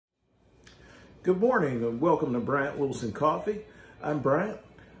Good morning and welcome to Bryant Wilson Coffee. I'm Bryant,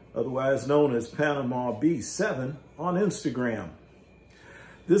 otherwise known as Panama B7 on Instagram.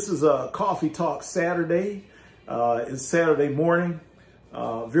 This is a Coffee Talk Saturday. It's Saturday morning,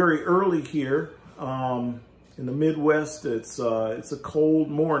 very early here in the Midwest. It's a cold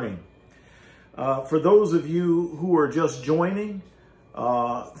morning. For those of you who are just joining,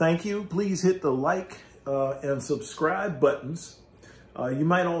 thank you. Please hit the like and subscribe buttons. You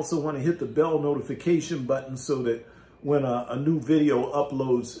might also want to hit the bell notification button so that when a new video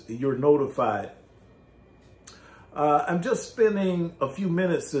uploads, you're notified. I'm just spending a few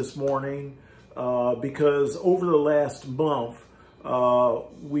minutes this morning because over the last month,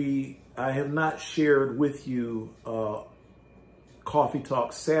 I have not shared with you Coffee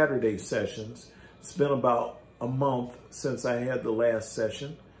Talk Saturday sessions. It's been about a month since I had the last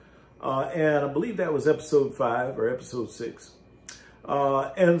session. And I believe that was episode 5 or episode 6.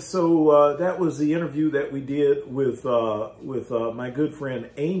 And so that was the interview that we did with my good friend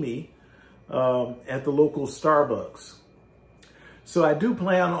Amy at the local Starbucks. So I do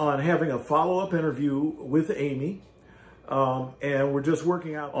plan on having a follow-up interview with Amy, and we're just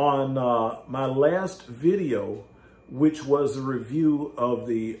working out on my last video, which was a review of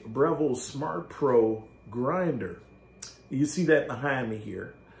the Breville Smart Pro grinder. You see that behind me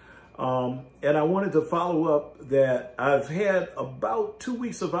here. And I wanted to follow up that I've had about 2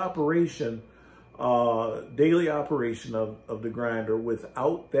 weeks of operation, daily operation of the grinder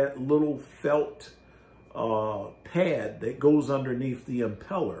without that little felt pad that goes underneath the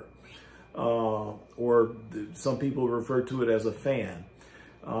impeller, or some people refer to it as a fan.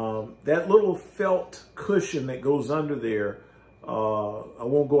 That little felt cushion that goes under there, I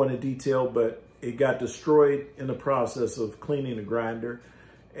won't go into detail, but it got destroyed in the process of cleaning the grinder.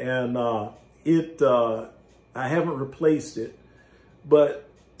 And I haven't replaced it, but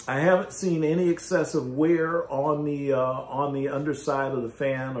I haven't seen any excessive wear on the underside of the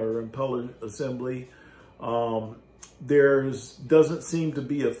fan or impeller assembly. Doesn't seem to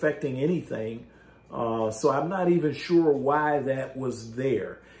be affecting anything, so I'm not even sure why that was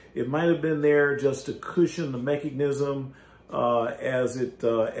there. It might have been there just to cushion the mechanism as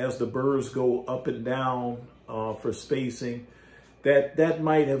the burrs go up and down for spacing. That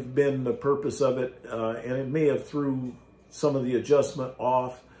might have been the purpose of it, and it may have threw some of the adjustment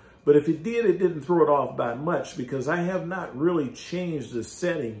off. But if it did, it didn't throw it off by much because I have not really changed the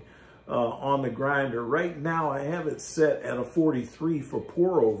setting on the grinder. Right now, I have it set at a 43 for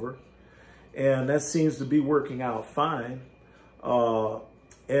pour over, and that seems to be working out fine. When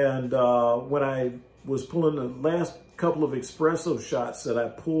I was pulling the last couple of espresso shots that I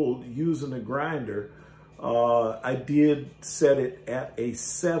pulled using the grinder, I did set it at a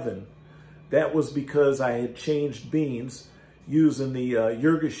 7. That was because I had changed beans using the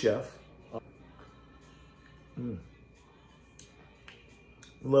Yirgachef.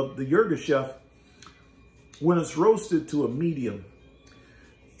 Love the Yirgachef. When it's roasted to a medium,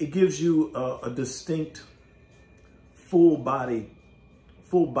 it gives you a distinct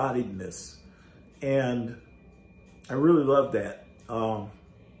full-bodiedness, and I really love that.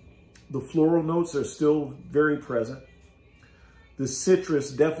 The floral notes are still very present. The citrus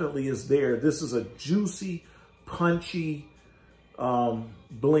definitely is there. This is a juicy, punchy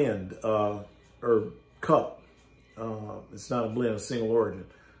blend or cup. It's not a blend of single origin,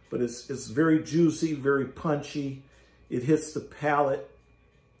 but it's very juicy, very punchy. It hits the palate.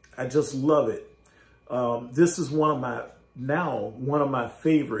 I just love it. This is one of my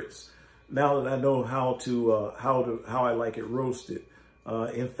favorites. Now that I know how I like it roasted.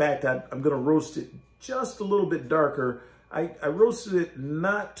 In fact, I'm going to roast it just a little bit darker. I roasted it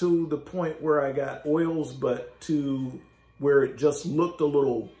not to the point where I got oils, but to where it just looked a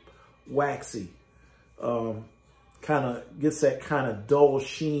little waxy. Kind of gets that kind of dull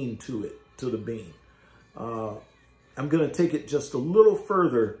sheen to it, to the bean. I'm going to take it just a little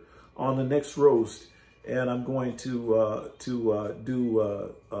further on the next roast, and I'm going to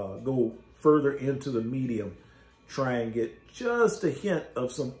go further into the medium. Try and get just a hint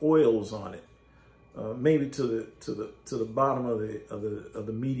of some oils on it, maybe to the bottom of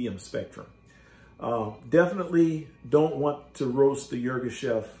the medium spectrum. Definitely don't want to roast the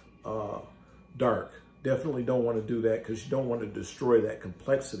Yirgachef dark. Definitely don't want to do that because you don't want to destroy that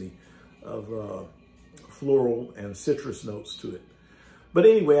complexity of floral and citrus notes to it. But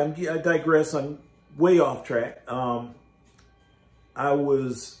anyway, I digress. I'm way off track. I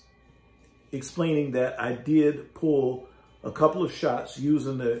was explaining that I did pull a couple of shots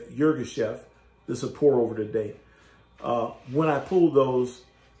using the Yirgachef. This is a pour over today. When I pulled those,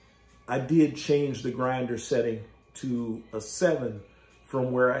 I did change the grinder setting to a 7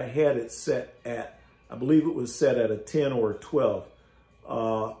 from where I had it set at. I believe it was set at a 10 or a 12.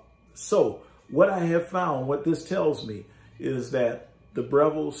 So what I have found, what this tells me, is that the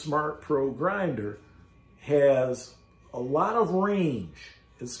Breville Smart Pro grinder has a lot of range.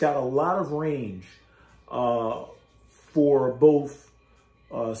 It's got a lot of range for both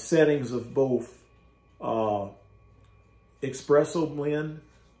settings of both espresso blend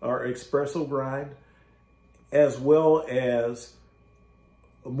or espresso grind, as well as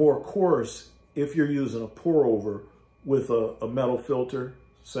more coarse if you're using a pour over with a metal filter,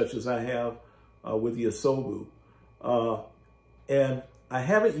 such as I have with the Asobu. And I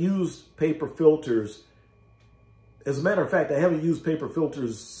haven't used paper filters. As a matter of fact, I haven't used paper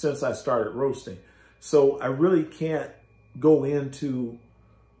filters since I started roasting. So I really can't go into,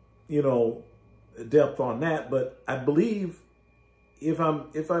 you know, depth on that. But I believe, if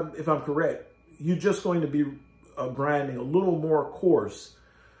I'm correct, you're just going to be grinding a little more coarse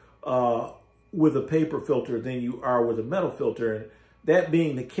with a paper filter than you are with a metal filter. And that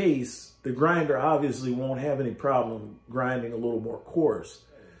being the case, the grinder obviously won't have any problem grinding a little more coarse.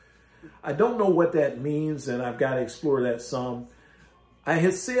 I don't know what that means, and I've got to explore that some. I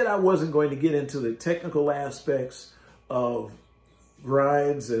had said I wasn't going to get into the technical aspects of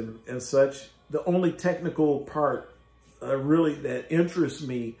grinds and such. The only technical part really that interests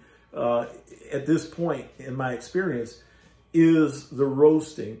me at this point in my experience is the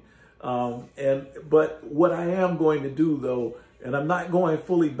roasting. But what I am going to do, though, and I'm not going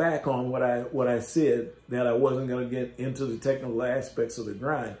fully back on what I said, that I wasn't going to get into the technical aspects of the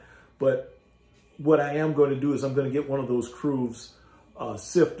grind. But what I am going to do is I'm going to get one of those Kruves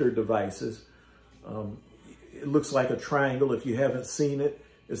sifter devices. It looks like a triangle if you haven't seen it.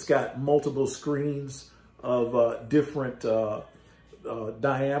 It's got multiple screens of different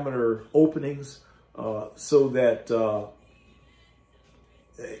diameter openings so that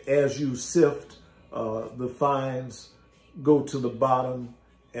as you sift, the fines go to the bottom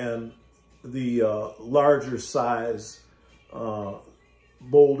and the larger size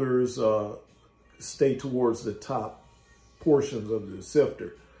boulders stay towards the top portions of the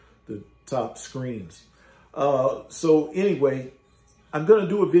sifter, the top screens. So anyway, I'm going to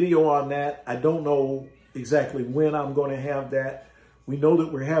do a video on that. I don't know exactly when I'm going to have that. We know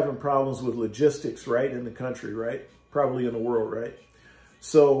that we're having problems with logistics, right, in the country, right? Probably in the world, right?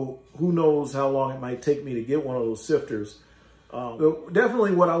 So who knows how long it might take me to get one of those sifters.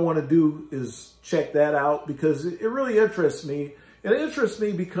 Definitely what I want to do is check that out, because it really interests me. It interests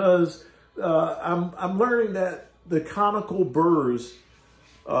me because I'm learning that the conical burrs,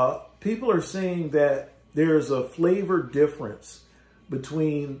 people are saying that there's a flavor difference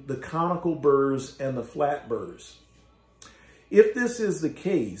between the conical burrs and the flat burrs. If this is the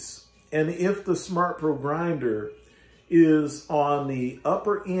case, and if the Smart Pro grinder is on the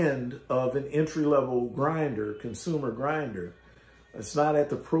upper end of an entry-level grinder, consumer grinder, it's not at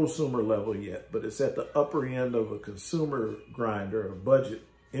the prosumer level yet, but it's at the upper end of a consumer grinder, a budget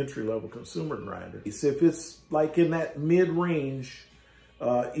entry-level consumer grinder. If it's like in that mid-range,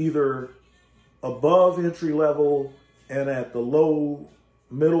 either above entry-level and at the low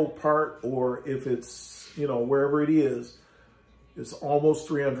middle part, or if it's, you know, wherever it is, it's almost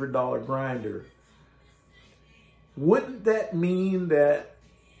 $300 grinder. Wouldn't that mean that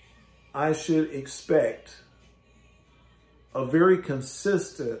I should expect a very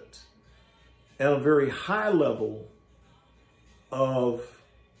consistent and a very high level of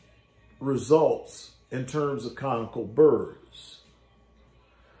results in terms of conical burrs?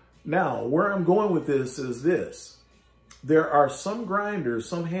 Now, where I'm going with this is this. There are some grinders,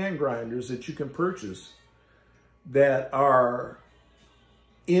 some hand grinders that you can purchase that are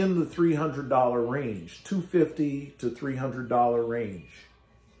in the $300 range, $250 to $300 range.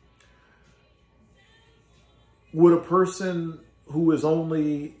 Would a person who is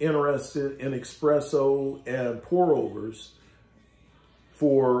only interested in espresso and pour overs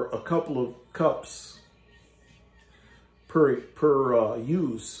for a couple of cups per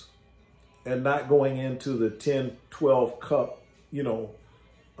use, and not going into the 10, 12 cup, you know,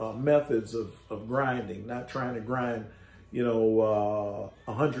 methods of grinding, not trying to grind, you know,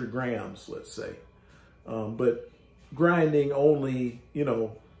 100 grams, let's say, but grinding only, you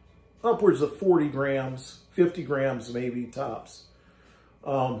know, upwards of 40 grams, 50 grams maybe tops.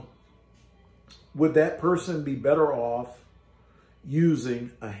 Would that person be better off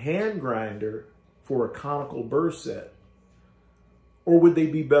using a hand grinder for a conical burr set? Or would they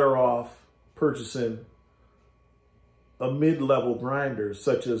be better off purchasing a mid-level grinder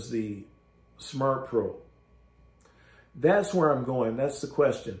such as the Smart Pro? That's where I'm going. That's the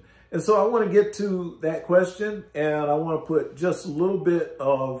question. And so I want to get to that question, and I want to put just a little bit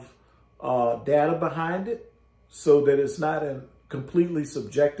of data behind it so that it's not a completely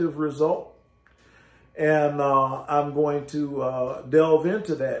subjective result. And I'm going to delve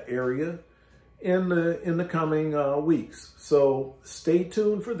into that area in the coming weeks. So stay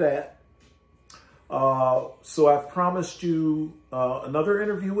tuned for that. So I've promised you another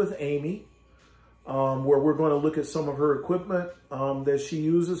interview with Amy, where we're going to look at some of her equipment that she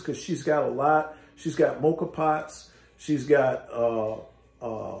uses, because she's got a lot. She's got mocha pots. She's got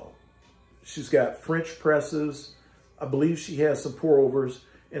French presses. I believe she has some pour overs.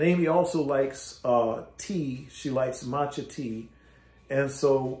 And Amy also likes tea. She likes matcha tea. And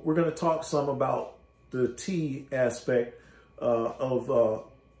so we're going to talk some about the tea aspect of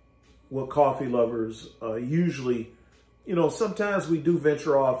what coffee lovers usually, you know, sometimes we do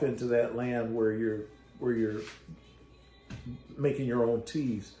venture off into that land where you're making your own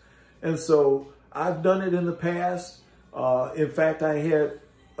teas. And so I've done it in the past. In fact, I had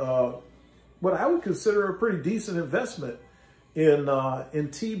what I would consider a pretty decent investment in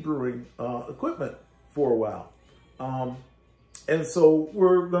tea brewing equipment for a while. And so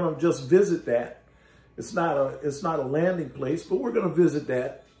we're going to just visit that. It's not a landing place, but we're going to visit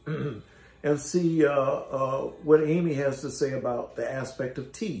that and see what Amy has to say about the aspect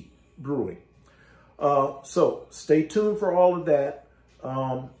of tea brewing. So stay tuned for all of that.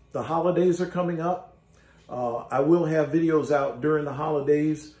 The holidays are coming up. I will have videos out during the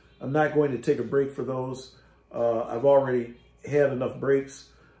holidays. I'm not going to take a break for those. I've already had enough breaks.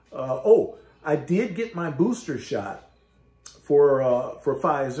 Oh, I did get my booster shot for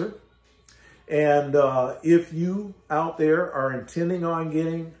Pfizer. And if you out there are intending on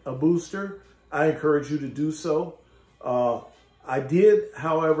getting a booster, I encourage you to do so. I did,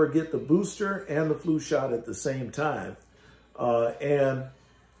 however, get the booster and the flu shot at the same time. And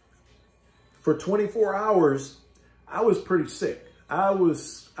for 24 hours, I was pretty sick. I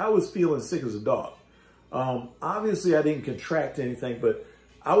was feeling sick as a dog. Obviously, I didn't contract anything, but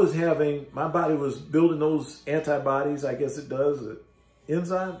I was my body was building those antibodies. I guess it does.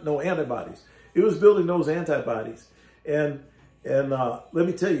 Antibodies. It was building those antibodies, and let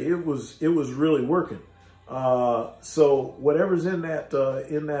me tell you, it was really working. So whatever's in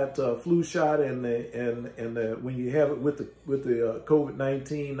that flu shot and when you have it with the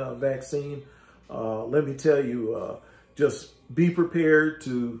COVID-19 vaccine, let me tell you, just be prepared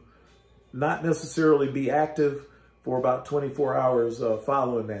to not necessarily be active for about 24 hours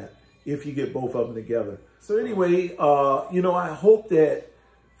following that, if you get both of them together. So anyway, you know, I hope that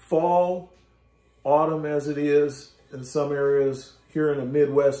fall, autumn as it is in some areas here in the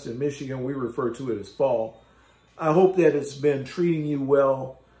Midwest and Michigan, we refer to it as fall. I hope that it's been treating you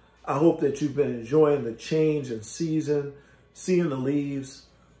well. I hope that you've been enjoying the change in season, seeing the leaves,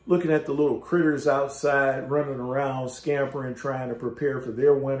 looking at the little critters outside, running around, scampering, trying to prepare for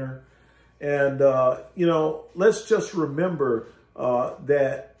their winter. And, you know, let's just remember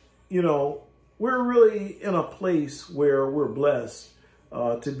that, you know, we're really in a place where we're blessed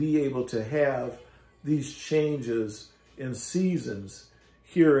to be able to have these changes in seasons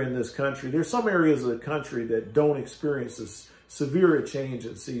here in this country. There's some areas of the country that don't experience this severe change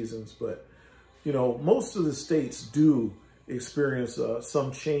in seasons, but, you know, most of the states do experience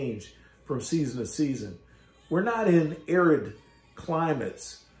some change from season to season. We're not in arid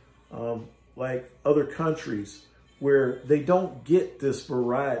climates like other countries where they don't get this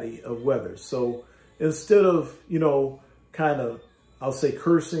variety of weather. So instead of, you know, kind of, I'll say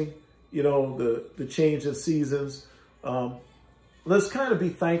cursing, you know, the change in seasons, let's kind of be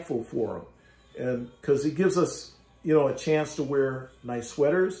thankful for them. And because it gives us, you know, a chance to wear nice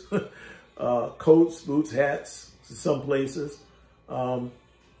sweaters, coats, boots, hats, to some places.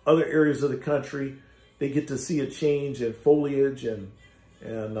 Other areas of the country, they get to see a change in foliage and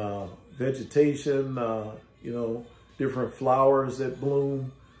vegetation, you know, different flowers that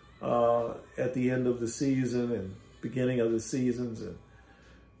bloom at the end of the season and beginning of the seasons. And,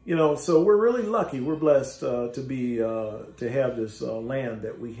 you know, so we're really lucky. We're blessed to have this land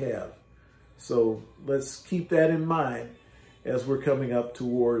that we have. So let's keep that in mind as we're coming up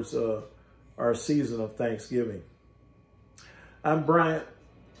towards our season of Thanksgiving. I'm Bryant.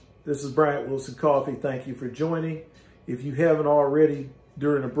 This is Bryant Wilson Coffee. Thank you for joining. If you haven't already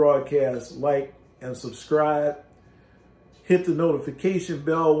during the broadcast, like and subscribe. Hit the notification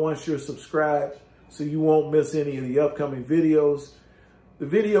bell once you're subscribed so you won't miss any of the upcoming videos. The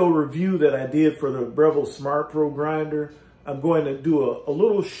video review that I did for the Breville Smart Pro Grinder, I'm going to do a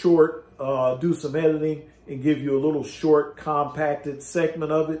little short, do some editing and give you a little short compacted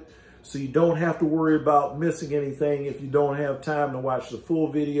segment of it so you don't have to worry about missing anything if you don't have time to watch the full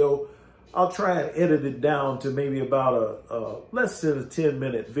video. I'll try and edit it down to maybe about a less than a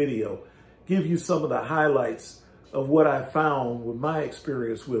 10-minute video. Give you some of the highlights of what I found with my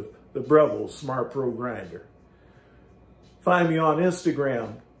experience with the Breville Smart Pro Grinder. Find me on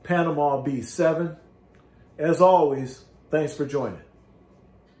Instagram, Panama B7. As always, thanks for joining.